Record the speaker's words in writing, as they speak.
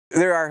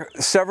there are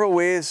several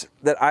ways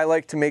that I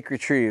like to make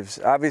retrieves.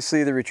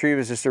 Obviously the retrieve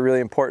is just a really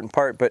important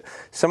part, but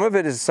some of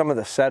it is some of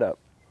the setup.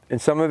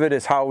 And some of it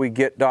is how we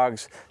get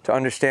dogs to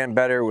understand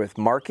better with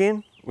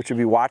marking, which would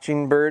be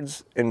watching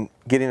birds and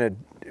getting a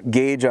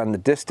gauge on the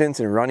distance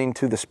and running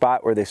to the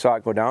spot where they saw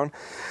it go down.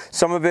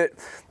 Some of it,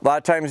 a lot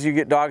of times you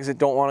get dogs that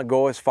don't want to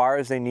go as far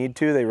as they need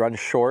to, they run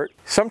short.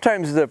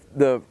 Sometimes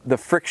the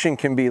friction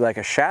can be like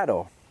a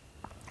shadow.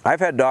 I've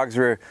had dogs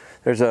where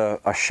there's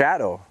a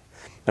shadow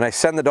and I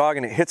send the dog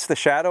and it hits the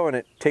shadow and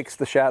it takes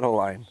the shadow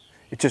line.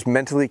 It just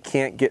mentally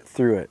can't get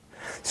through it.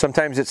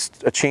 Sometimes it's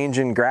a change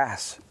in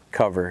grass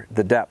cover,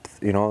 the depth,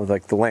 you know,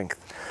 like the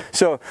length.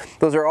 So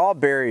those are all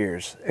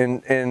barriers,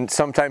 and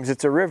sometimes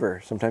it's a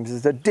river, sometimes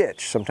it's a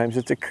ditch, sometimes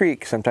it's a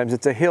creek, sometimes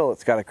it's a hill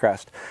it's got to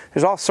crest.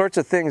 There's all sorts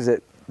of things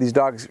that these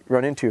dogs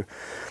run into.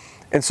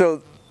 And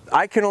so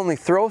I can only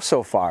throw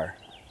so far,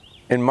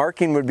 and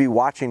marking would be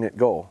watching it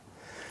go.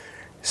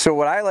 So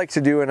what I like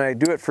to do, and I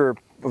do it for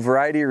a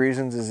variety of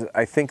reasons, is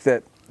I think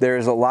that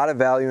there's a lot of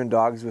value in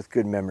dogs with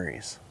good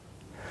memories.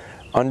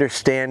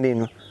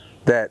 Understanding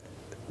that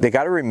they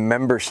got to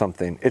remember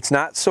something. It's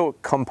not so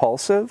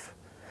compulsive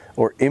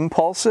or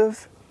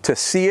impulsive to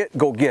see it,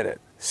 go get it.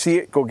 See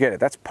it, go get it.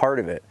 That's part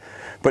of it.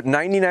 But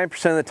 99%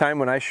 of the time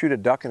when I shoot a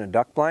duck in a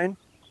duck blind,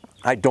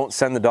 I don't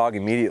send the dog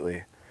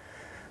immediately.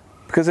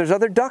 Because there's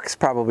other ducks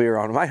probably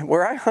around.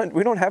 Where I hunt,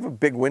 we don't have a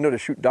big window to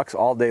shoot ducks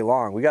all day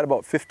long. We got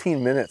about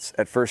 15 minutes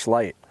at first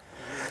light.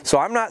 So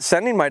I'm not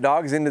sending my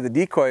dogs into the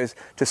decoys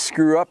to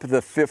screw up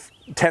the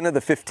 10 of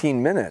the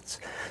 15 minutes.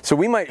 So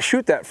we might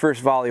shoot that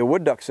first volley of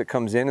wood ducks that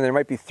comes in, and there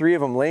might be 3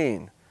 of them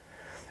laying.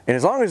 And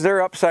as long as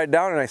they're upside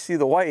down and I see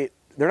the white,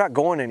 they're not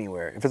going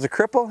anywhere. If it's a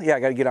cripple, yeah, I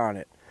got to get on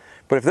it.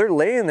 But if they're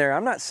laying there,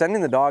 I'm not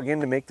sending the dog in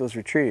to make those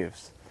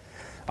retrieves.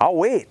 I'll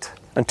wait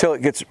until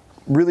it gets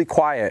really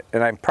quiet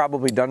and I'm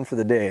probably done for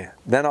the day.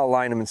 Then I'll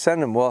line them and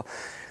send them. Well,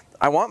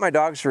 I want my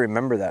dogs to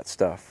remember that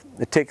stuff.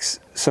 It takes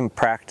some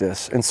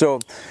practice. And so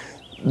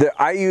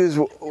I use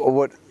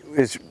what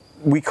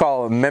we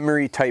call a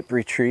memory type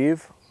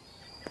retrieve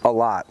a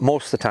lot,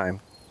 most of the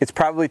time. It's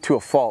probably to a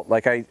fault.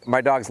 Like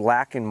my dogs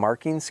lack in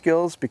marking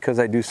skills because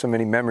I do so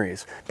many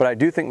memories. But I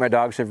do think my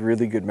dogs have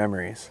really good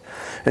memories.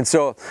 And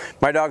so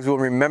my dogs will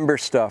remember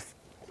stuff.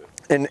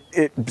 And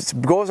it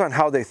goes on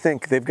how they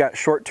think. They've got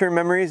short-term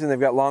memories and they've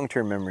got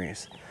long-term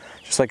memories,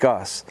 just like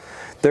us.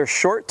 Their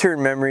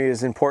short-term memory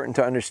is important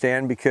to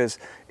understand because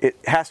it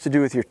has to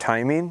do with your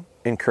timing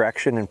and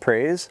correction and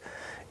praise.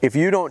 If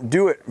you don't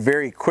do it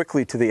very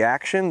quickly to the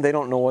action, they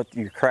don't know what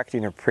you're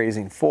correcting or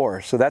praising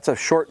for. So that's a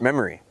short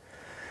memory.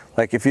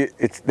 Like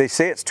they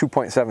say it's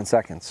 2.7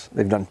 seconds.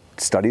 They've done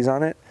studies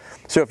on it.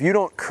 So if you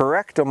don't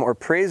correct them or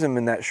praise them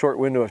in that short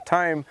window of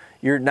time,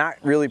 you're not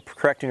really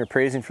correcting or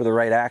praising for the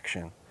right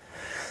action.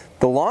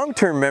 The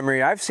long-term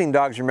memory, I've seen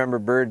dogs remember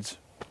birds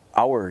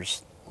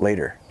hours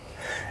later.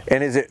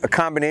 And is it a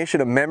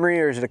combination of memory,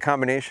 or is it a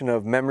combination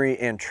of memory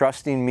and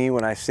trusting me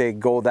when I say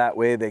go that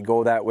way, they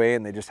go that way,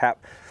 and they just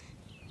happen?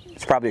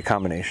 It's probably a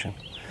combination.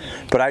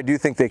 But I do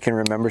think they can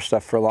remember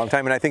stuff for a long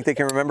time, and I think they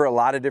can remember a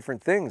lot of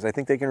different things. I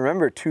think they can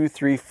remember 2,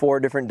 3, 4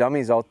 different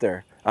dummies out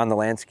there on the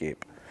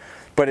landscape.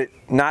 But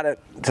not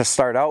to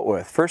start out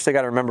with. First they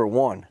got to remember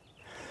 1.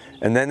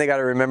 And then they got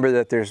to remember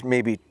that there's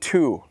maybe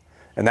 2.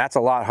 And that's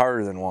a lot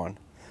harder than 1.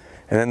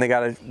 And then they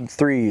got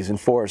 3s and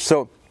 4s.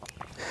 So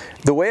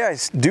the way I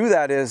do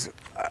that is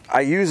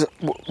I use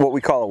what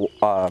we call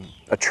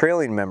a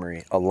trailing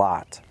memory a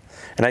lot.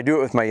 And I do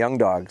it with my young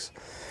dogs.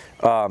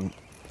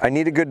 I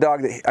need a good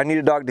dog. I need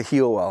a dog to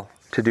heel well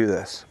to do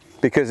this.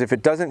 Because if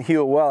it doesn't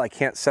heel well, I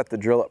can't set the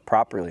drill up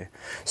properly.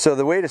 So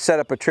the way to set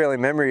up a trailing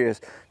memory is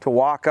to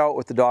walk out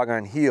with the dog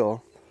on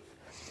heel,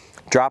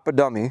 drop a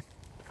dummy,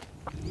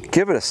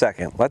 give it a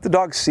second, let the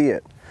dog see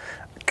it.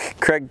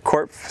 Craig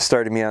Corp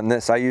started me on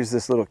this. I use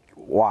this little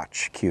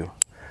watch cue.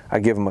 I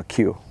give them a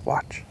cue,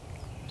 watch.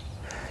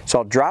 So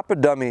I'll drop a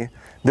dummy,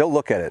 they'll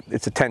look at it,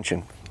 it's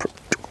attention.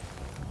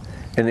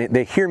 And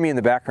they hear me in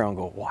the background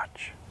go,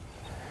 watch.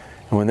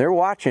 And when they're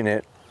watching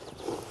it,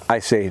 I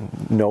say,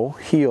 no,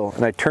 heel.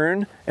 And I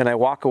turn and I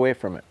walk away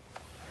from it.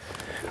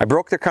 I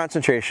broke their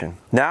concentration.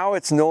 Now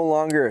it's no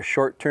longer a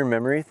short-term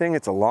memory thing,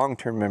 it's a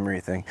long-term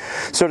memory thing.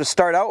 So to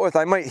start out with,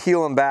 I might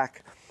heel them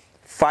back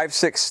 5,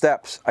 6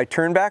 steps. I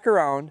turn back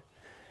around,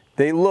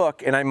 they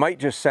look, and I might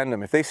just send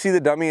them. If they see the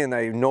dummy and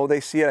I know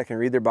they see it, I can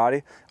read their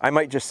body, I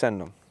might just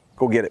send them.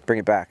 Go get it, bring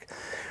it back.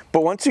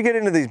 But once you get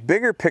into these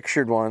bigger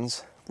pictured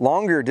ones,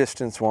 longer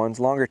distance ones,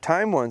 longer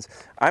time ones,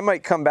 I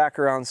might come back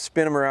around,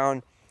 spin them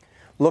around,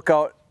 look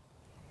out,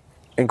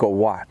 and go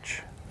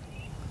watch.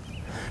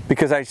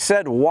 Because I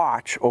said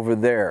watch over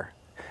there.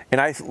 And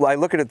I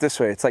look at it this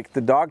way, it's like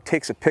the dog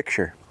takes a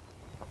picture.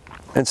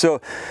 And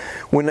so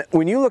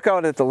when you look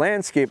out at the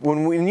landscape,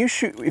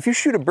 if you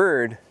shoot a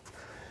bird,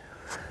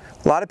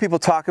 a lot of people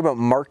talk about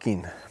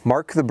marking.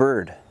 Mark the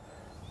bird.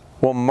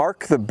 Well,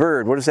 mark the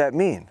bird, what does that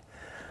mean?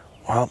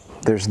 Well,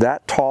 there's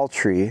that tall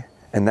tree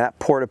and that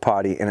porta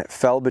potty, and it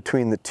fell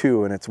between the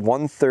two, and it's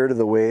 1/3 of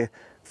the way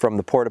from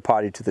the porta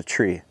potty to the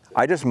tree.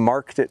 I just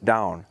marked it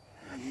down.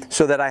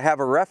 so that I have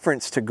a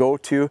reference to go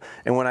to,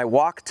 and when I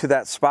walk to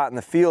that spot in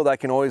the field, I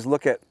can always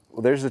look at,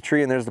 well, there's the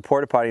tree and there's the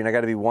porta potty, and I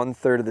got to be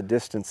 1/3 of the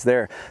distance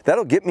there.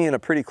 That'll get me in a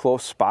pretty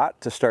close spot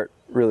to start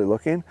really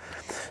looking.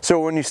 So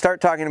when you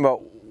start talking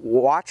about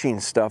watching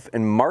stuff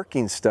and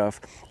marking stuff,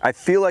 I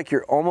feel like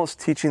you're almost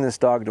teaching this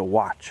dog to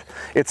watch.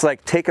 It's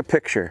like, take a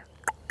picture.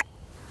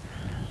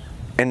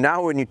 And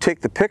now when you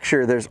take the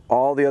picture, there's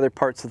all the other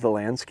parts of the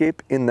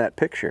landscape in that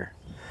picture.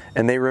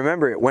 And they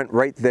remember it went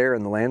right there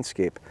in the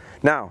landscape.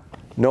 Now,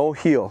 no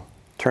heel,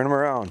 turn them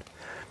around.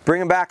 Bring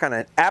them back on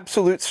an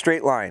absolute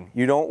straight line.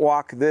 You don't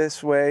walk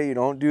this way, you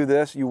don't do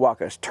this, you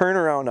walk us. Turn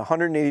around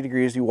 180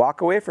 degrees, you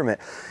walk away from it,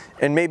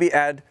 and maybe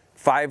add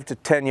 5 to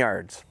 10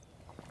 yards.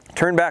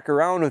 Turn back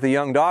around with a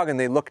young dog and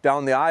they look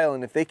down the aisle,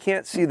 and if they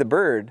can't see the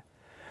bird,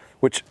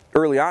 which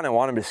early on I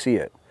want them to see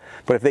it,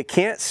 but if they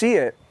can't see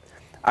it,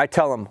 I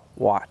tell them,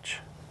 watch.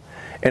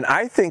 And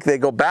I think they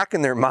go back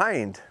in their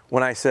mind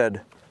when I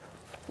said,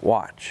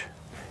 watch.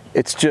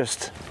 It's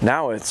just,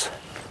 now it's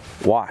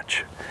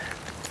watch.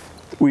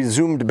 We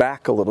zoomed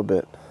back a little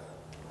bit.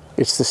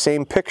 It's the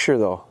same picture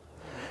though.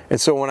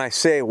 And so when I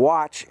say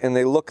watch and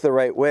they look the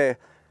right way,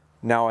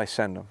 now I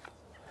send them.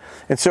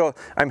 And so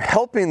I'm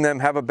helping them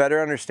have a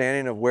better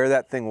understanding of where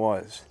that thing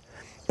was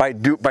by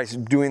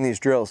doing these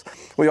drills.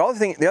 Well,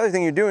 the other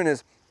thing you're doing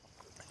is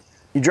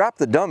you drop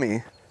the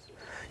dummy,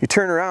 you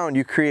turn around,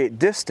 you create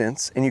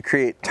distance, and you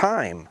create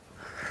time.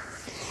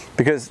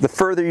 Because the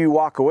further you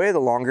walk away, the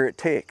longer it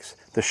takes.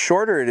 The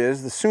shorter it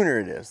is, the sooner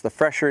it is. The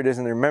fresher it is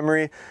in their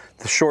memory,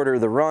 the shorter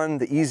the run,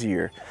 the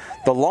easier.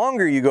 The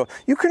longer you go,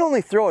 you can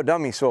only throw a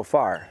dummy so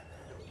far.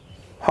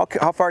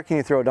 How far can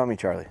you throw a dummy,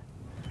 Charlie?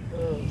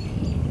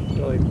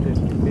 Like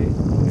 50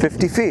 feet.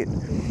 50 feet.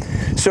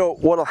 So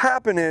what'll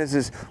happen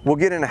is we'll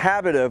get in a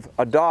habit of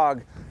a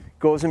dog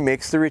goes and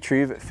makes the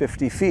retrieve at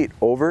 50 feet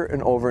over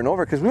and over and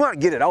over, because we want to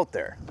get it out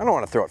there. I don't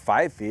want to throw it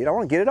 5 feet, I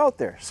want to get it out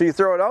there. So you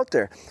throw it out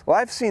there. Well,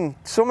 I've seen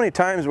so many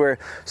times where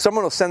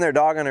someone will send their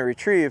dog on a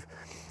retrieve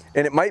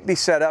and it might be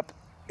set up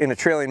in a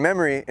trailing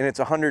memory and it's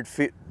 100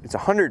 feet. It's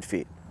 100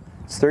 feet.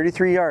 It's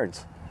 33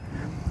 yards.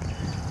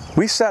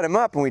 We set him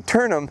up and we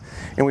turn him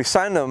and we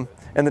send him,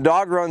 and the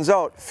dog runs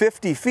out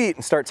 50 feet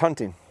and starts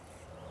hunting.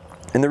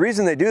 And the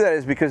reason they do that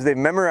is because they've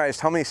memorized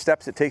how many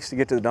steps it takes to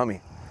get to the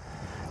dummy.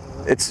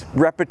 It's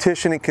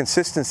repetition and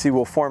consistency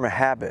will form a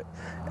habit.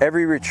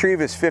 Every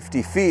retrieve is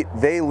 50 feet.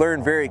 They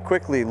learn very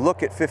quickly,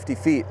 look at 50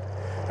 feet.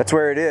 That's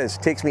where it is.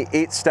 It takes me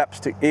 8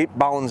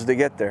 bounds to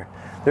get there.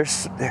 You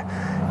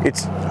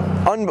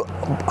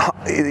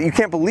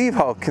can't believe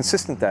how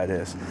consistent that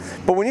is.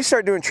 But when you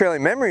start doing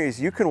trailing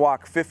memories, you can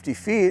walk 50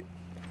 feet,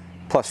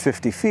 plus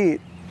 50 feet,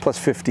 plus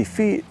 50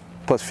 feet,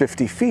 plus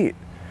 50 feet.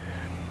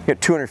 You get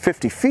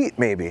 250 feet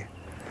maybe.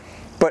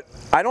 But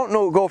I don't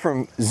go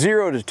from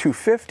 0 to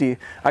 250,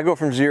 I go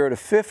from 0 to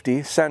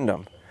 50, send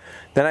them.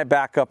 Then I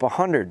back up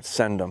 100,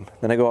 send them.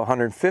 Then I go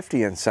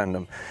 150 and send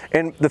them.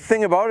 And the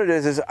thing about it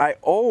is I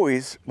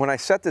always, when I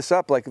set this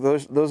up, like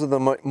those are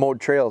the mowed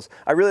trails.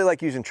 I really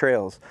like using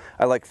trails.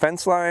 I like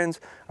fence lines,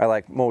 I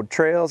like mowed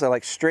trails, I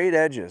like straight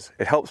edges.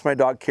 It helps my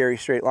dog carry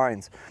straight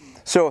lines.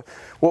 So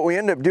what we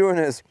end up doing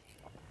is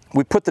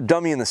we put the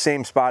dummy in the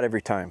same spot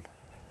every time.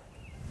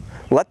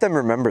 Let them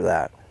remember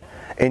that.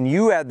 And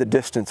you add the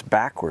distance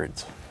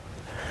backwards.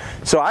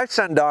 So I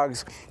send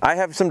dogs, I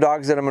have some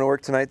dogs that I'm going to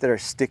work tonight that are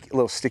a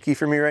little sticky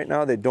for me right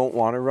now. They don't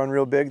want to run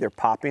real big. They're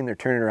popping, they're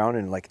turning around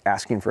and like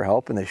asking for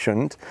help, and they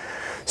shouldn't.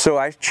 So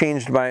I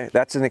changed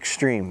that's an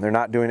extreme. They're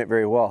not doing it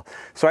very well.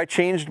 So I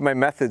changed my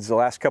methods the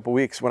last couple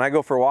weeks. When I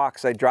go for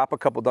walks, I drop a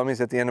couple dummies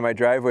at the end of my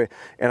driveway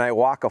and I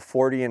walk a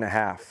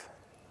 40.5.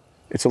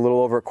 It's a little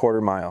over a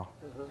quarter mile.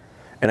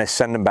 And I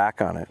send them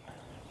back on it.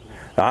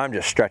 Now I'm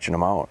just stretching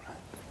them out.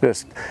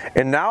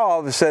 And now all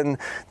of a sudden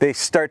they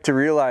start to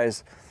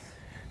realize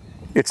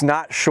it's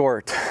not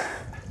short,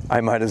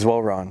 I might as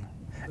well run.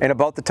 And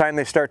about the time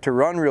they start to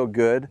run real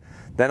good,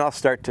 then I'll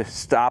start to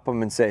stop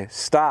them and say,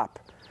 stop,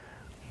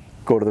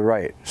 go to the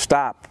right,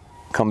 stop,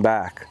 come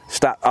back,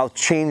 stop. I'll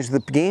change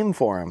the game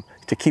for them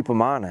to keep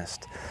them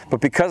honest.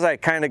 But because I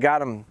kind of got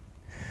them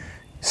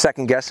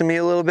second guessing me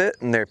a little bit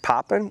and they're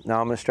popping,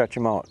 now I'm going to stretch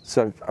them out.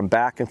 So I'm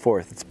back and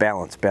forth. It's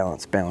balance,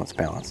 balance, balance,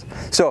 balance.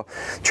 So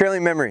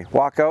trailing memory,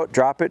 walk out,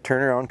 drop it,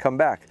 turn around, come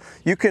back.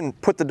 You can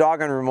put the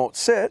dog on remote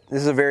sit.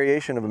 This is a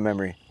variation of a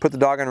memory. Put the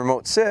dog on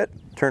remote sit,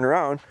 turn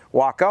around,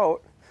 walk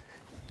out,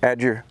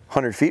 add your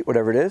 100 feet,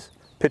 whatever it is,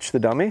 pitch the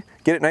dummy,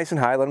 get it nice and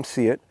high, let them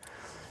see it,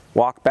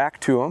 walk back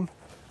to them,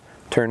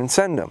 turn and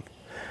send them.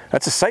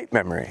 That's a sight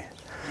memory.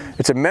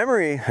 It's a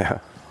memory.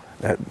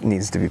 That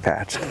needs to be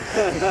patched.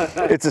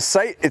 It's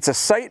a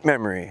sight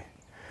memory.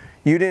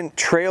 You didn't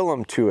trail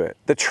them to it.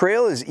 The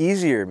trail is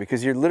easier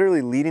because you're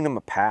literally leading them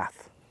a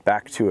path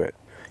back to it.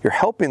 You're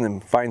helping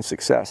them find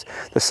success.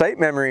 The sight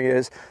memory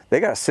is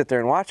they got to sit there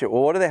and watch it.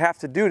 Well, what do they have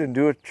to do to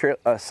do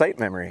a sight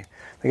memory?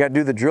 They got to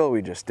do the drill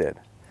we just did.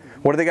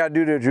 What do they got to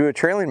do to do a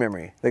trailing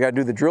memory? They got to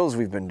do the drills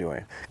we've been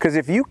doing. Because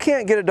if you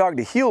can't get a dog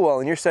to heel well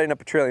and you're setting up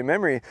a trailing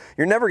memory,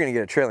 you're never going to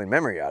get a trailing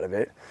memory out of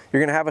it.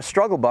 You're going to have a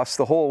struggle bus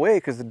the whole way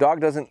because the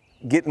dog doesn't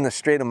get in the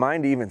state of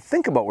mind to even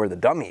think about where the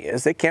dummy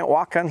is. They can't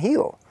walk on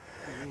heel.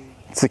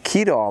 It's the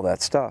key to all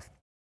that stuff.